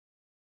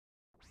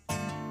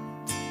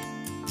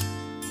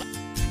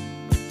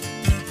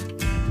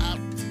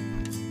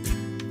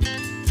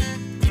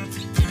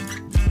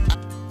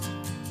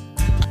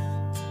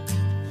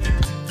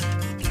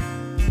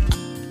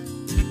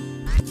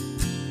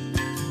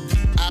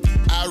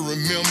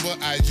remember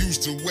I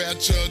used to wear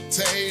Chuck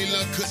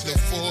Taylor. Couldn't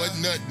afford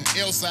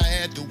nothing else, I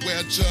had to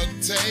wear Chuck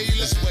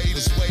Taylor.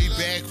 This way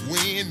back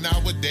when,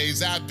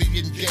 nowadays I be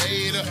in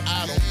Gator.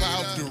 I don't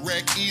bow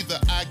direct either,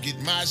 I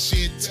get my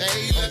shit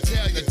tailored.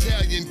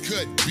 Italian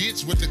cut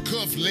bitch with the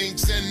cuff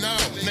links and all.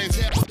 Name's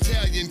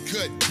Italian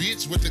cut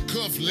bitch with the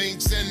cuff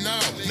links and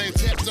all.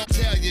 Name's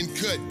Italian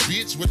cut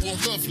bitch with the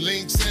cuff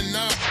links and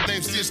all.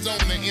 Name's just on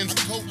the ends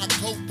coat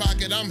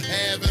pocket, I'm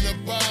having a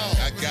ball.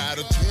 I got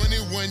a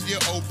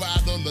 21-year-old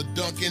bottle of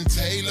Duncan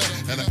Taylor,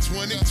 and a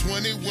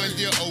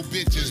 21-year-old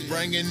bitch is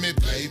bringing me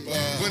paper.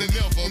 But it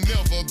never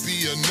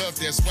be enough,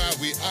 that's why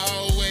we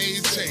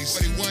always chase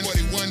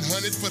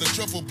 4100 for the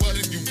truffle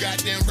butter, you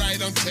goddamn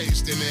right I'm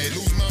tasting it.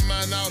 Lose my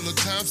mind all the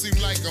time, seem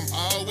like I'm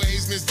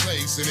always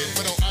misplacing it.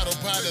 But on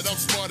autopilot, I'm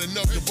smart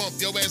enough to bump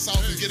your ass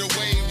off and get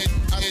away.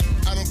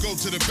 I don't go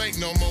to the bank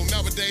no more,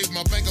 nowadays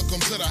my banker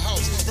come to the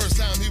house. First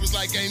time he was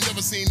like, ain't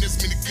never seen this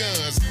many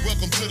guns,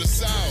 welcome to the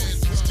South.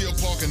 Still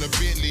parking a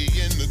Bentley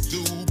in the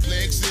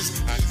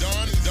duplexes. I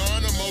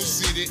Dynamo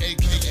City,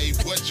 aka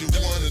what you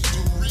wanna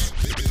do.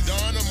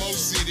 Dynamo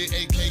City,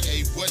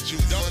 aka what you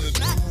wanna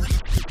do.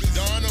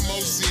 Dynamo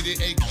City,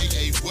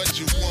 aka what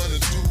you wanna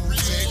do.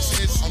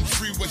 Texas, I'm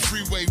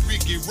freeway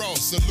Ricky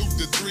Ross, salute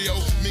the 30.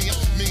 Me,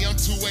 I'm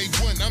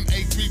 281, I'm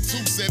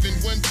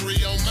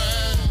 832-713 on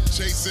mine.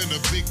 Chasing a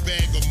big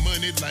bag of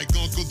money like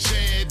Uncle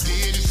Chad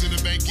did. It's in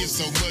the bank, get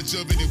so much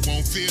of it, it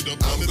won't fit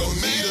up. I'm gonna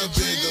need a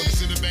bigger.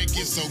 It's in the bank,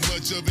 get so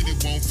much of it, it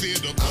won't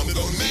fit up. I'm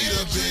gonna need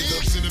a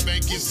bigger. It's in the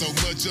bank, get so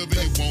much of it,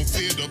 it won't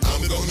fit up.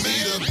 I'm gonna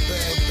need a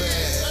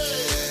bag.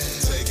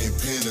 Taking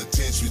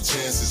penitentiary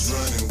chances,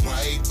 running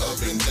white up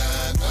and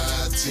down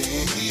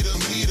I-10. Need a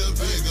bigger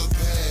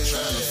bag.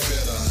 Trying to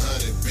fit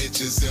 100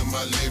 bitches in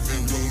my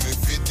living room and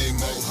 50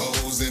 more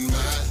hoes in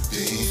my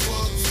den.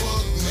 Fuck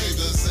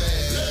niggas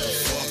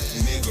ass. Fuck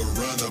nigga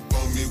run up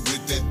on me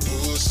with that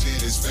bullshit.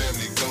 His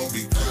family gon'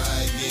 be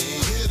crying.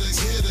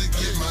 Here to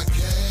get my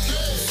cash.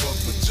 Fuck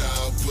with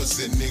y'all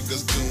pussy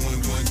niggas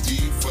doing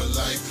 1D for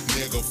life.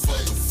 Nigga,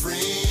 fuck a friend.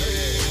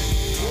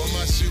 All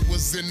my shit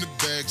was in the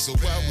bag, so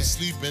I was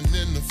sleeping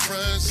in the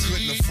front seat.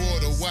 Couldn't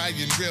afford a wire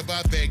and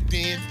ribeye back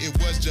then, it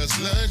was just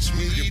lunch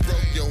meat. You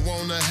broke, you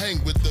wanna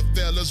hang with the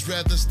fellas,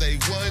 rather stay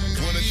one.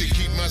 Wanted to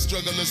keep my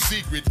struggle a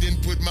secret,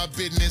 didn't put my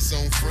business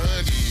on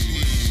front.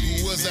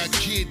 Who was I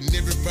kidding?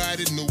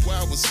 Everybody knew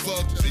I was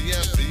fucked.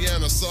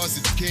 Piano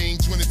Sausage King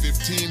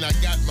 2015, I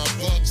got my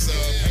bucks up.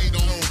 Hey,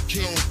 don't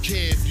care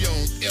if you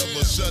don't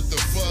ever shut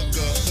the fuck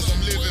up. Cause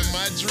I'm living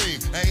my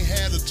dream, I ain't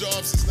had a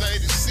job since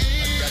 96.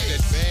 I got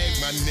that bag,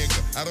 my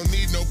nigga, I don't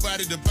need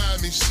nobody to buy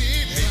me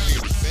shit. Hey,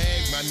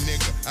 bag, my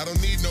nigga, I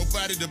don't need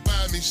nobody to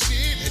buy me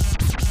shit.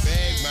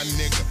 Bag, my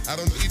nigga, I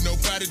don't need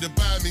nobody to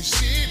buy me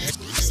shit.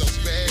 So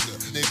bag,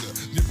 nigga,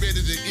 you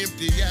ready to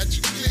empty out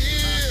your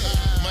clip.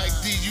 Mike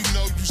D, you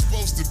know you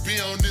supposed to be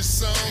on this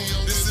song.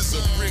 This is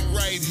a brick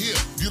right here,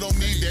 you don't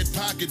need that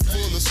pocket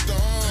full of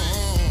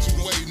stones.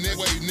 Wait,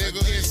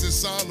 nigga,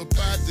 it's all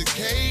about the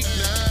cake,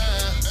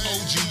 nah.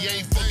 OG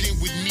ain't fucking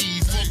with me,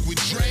 fuck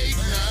with Drake,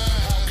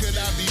 nah. Could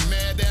I be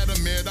mad at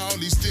him at all?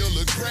 He's still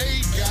a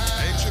great guy.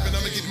 I ain't tripping,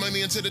 I'ma get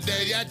money until the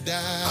day I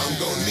die. I'm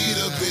gon' need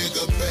a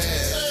bigger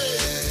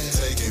bag.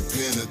 Taking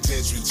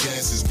penitentiary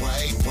chances,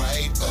 white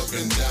up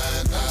and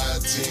down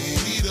I-10.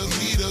 Need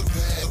a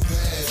bag.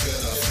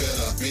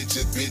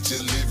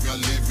 Bitches,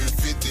 living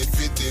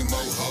 50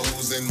 more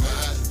hoes in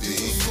my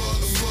den.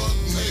 Fuck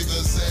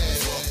niggas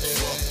ass.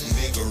 Fuck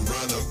nigga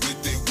run up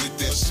with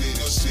that shit.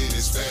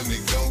 His family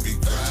gon' be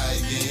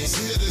crying. Here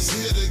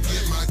to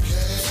get my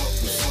cash.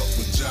 Fuck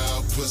with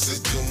y'all pussy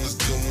doing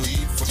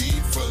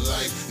deep for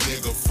life.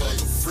 Nigga, fuck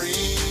a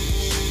friend.